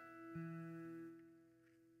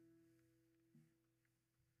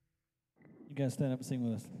 You guys stand up and sing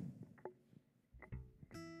with us.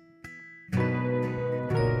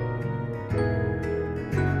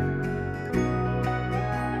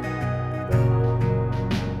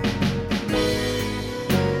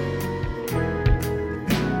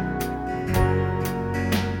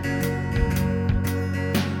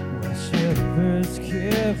 While shepherds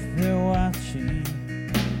kept their watching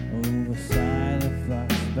over silent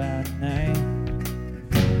flocks by night,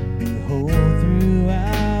 behold,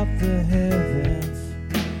 throughout the heavens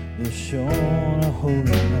there shone a holy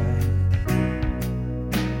light.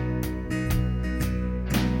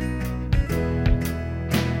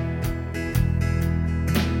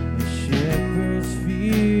 The shepherds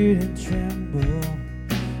feared and trembled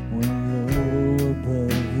when low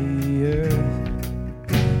above the earth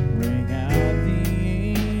rang out the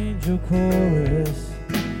angel chorus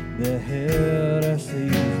that hailed our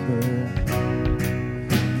Savior's birth.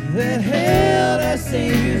 That hailed our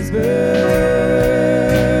Savior's birth.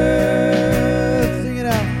 Sing it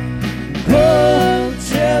out. Go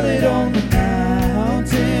tell it on the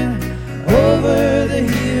mountain, over the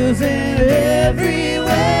hills and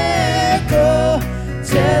everywhere. Go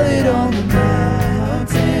tell it on the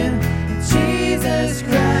mountain, Jesus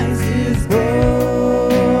Christ is born.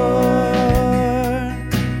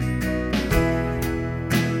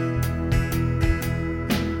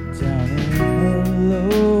 Down in the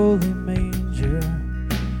lowly manger,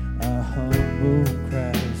 a humble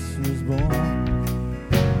Christ was born,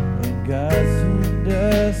 and God sent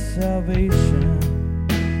us salvation,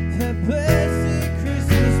 that blessed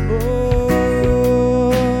Christmas morn.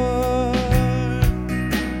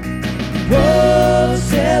 Go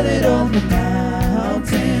tell it on the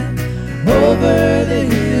mountain, over the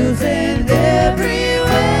hills and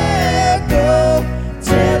everywhere. Go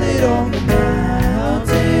tell it on the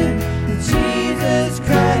mountain, that Jesus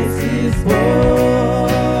Christ is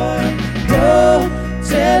born. Go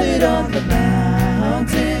tell it on the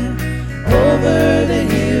mountain, over the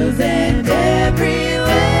hills and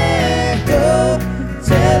everywhere. Go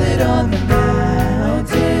tell it on the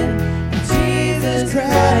mountain, that Jesus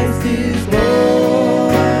Christ is born.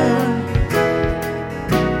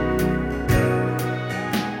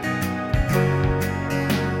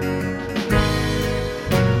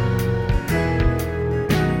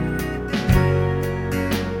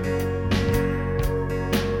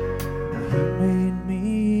 He made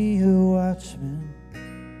me a watchman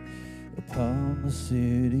upon the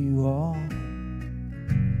city wall,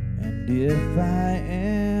 and if I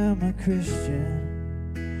am a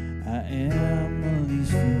Christian, I am the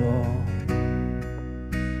least of all.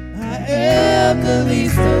 I am the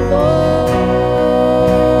least of all.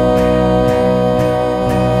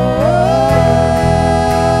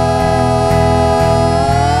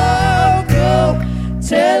 Go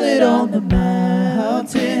tell it on the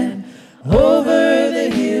mountain, over the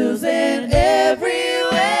hills and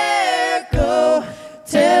everywhere. Go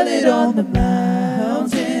tell it on the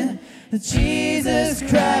mountain, that Jesus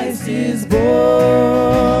Christ is born.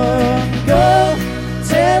 Go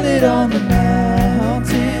tell it on the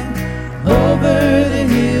mountain, over the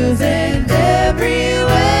hills and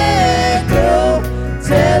everywhere. Go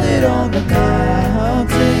tell it on the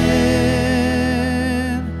mountain,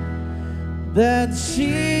 that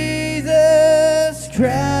Jesus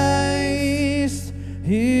Christ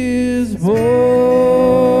is born.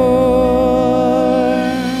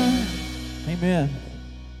 Amen.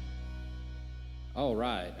 All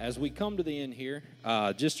right, as we come to the end here,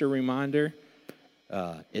 just a reminder,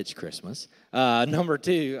 it's Christmas. Number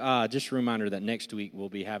two, just a reminder that next week we'll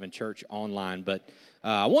be having church online. But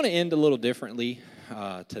I want to end a little differently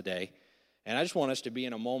today. And I just want us to be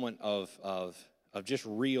in a moment of just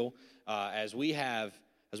real, as we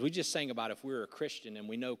just sang about if we're a Christian and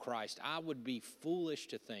we know Christ. I would be foolish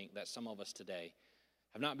to think that some of us today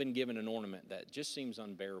have not been given an ornament that just seems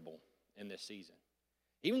unbearable in this season.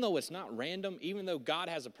 Even though it's not random, even though God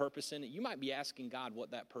has a purpose in it, you might be asking God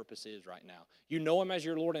what that purpose is right now. You know him as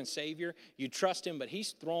your Lord and Savior. You trust him, but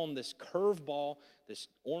he's thrown this curveball, this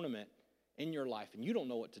ornament in your life, and you don't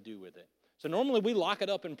know what to do with it. So normally we lock it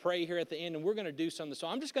up and pray here at the end, and we're going to do something. So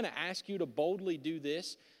I'm just going to ask you to boldly do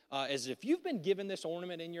this. As if you've been given this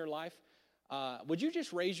ornament in your life, would you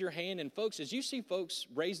just raise your hand? And folks, as you see folks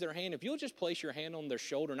raise their hand, if you'll just place your hand on their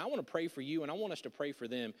shoulder, and I want to pray for you, and I want us to pray for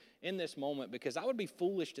them in this moment, because I would be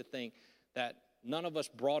foolish to think that none of us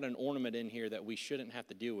brought an ornament in here that we shouldn't have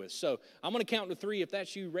to deal with. So I'm going to count to 3. If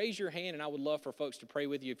that's you, raise your hand, and I would love for folks to pray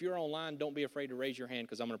with you. If you're online, don't be afraid to raise your hand,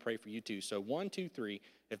 because I'm going to pray for you too. So 1, 2, 3.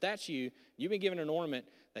 If that's you, you've been given an ornament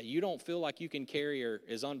that you don't feel like you can carry or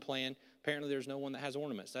is unplanned. Apparently there's no one that has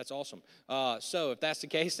ornaments. That's awesome. So if that's the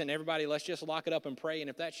case, then everybody, let's just lock it up and pray. And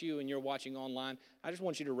if that's you and you're watching online, I just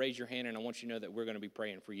want you to raise your hand, and I want you to know that we're going to be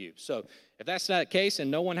praying for you. So if that's that case and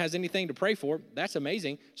no one has anything to pray for, that's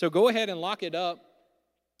amazing. So go ahead and lock it up.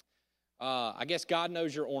 I guess God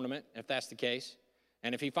knows your ornament, if that's the case.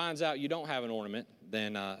 And if he finds out you don't have an ornament,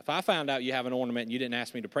 then if I found out you have an ornament and you didn't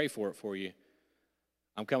ask me to pray for it for you,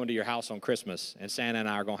 I'm coming to your house on Christmas, and Santa and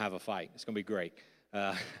I are going to have a fight. It's going to be great.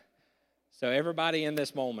 So everybody in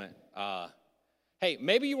this moment, hey,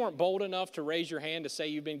 maybe you weren't bold enough to raise your hand to say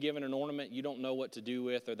you've been given an ornament you don't know what to do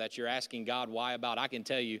with, or that you're asking God why about. I can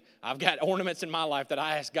tell you, I've got ornaments in my life that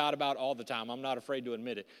I ask God about all the time. I'm not afraid to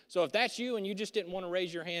admit it. So if that's you and you just didn't want to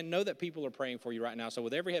raise your hand, know that people are praying for you right now. So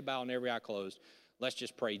with every head bowed and every eye closed, let's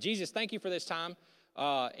just pray. Jesus, thank you for this time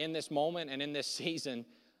in this moment and in this season.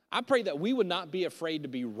 I pray that we would not be afraid to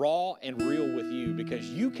be raw and real with you, because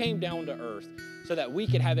you came down to earth so that we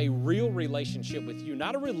could have a real relationship with you,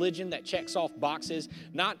 not a religion that checks off boxes,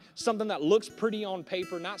 not something that looks pretty on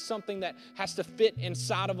paper, not something that has to fit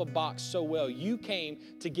inside of a box so well. You came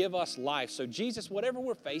to give us life. So Jesus, whatever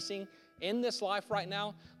we're facing in this life right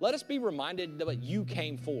now, let us be reminded that what you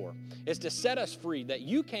came for is to set us free, that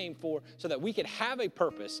you came for so that we could have a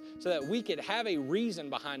purpose, so that we could have a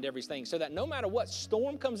reason behind everything, so that no matter what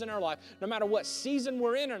storm comes in our life, no matter what season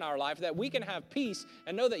we're in our life, that we can have peace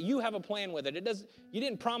and know that you have a plan with it. You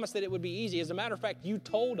didn't promise that it would be easy. As a matter of fact, you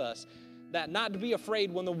told us that not to be afraid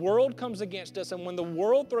when the world comes against us and when the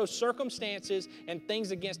world throws circumstances and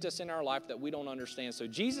things against us in our life that we don't understand. So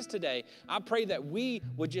Jesus, today, I pray that we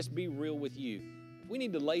would just be real with you. If we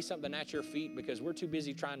need to lay something at your feet because we're too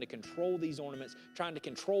busy trying to control these ornaments, trying to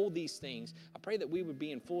control these things, I pray that we would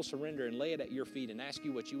be in full surrender and lay it at your feet and ask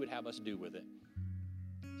you what you would have us do with it.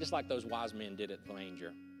 Just like those wise men did at the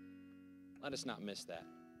manger. Let us not miss that.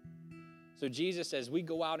 So Jesus, as we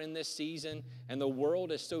go out in this season and the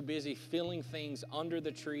world is so busy filling things under the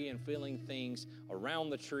tree and filling things around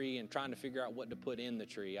the tree and trying to figure out what to put in the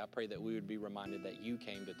tree, I pray that we would be reminded that you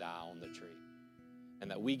came to die on the tree and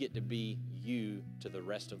that we get to be you to the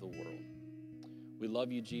rest of the world. We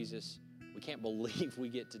love you, Jesus. We can't believe we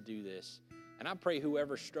get to do this. And I pray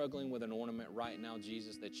whoever's struggling with an ornament right now,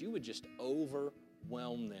 Jesus, that you would just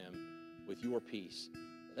overwhelm them with your peace.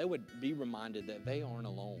 They would be reminded that they aren't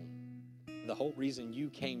alone. The whole reason you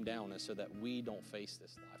came down is so that we don't face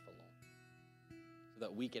this life alone, so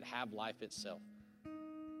that we could have life itself.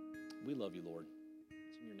 We love you, Lord.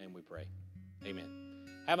 It's in your name we pray. Amen.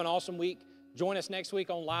 Have an awesome week. Join us next week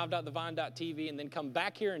on live.thevine.tv, and then come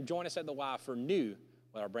back here and join us at the Y for new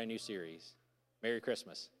with our brand new series. Merry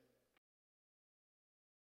Christmas.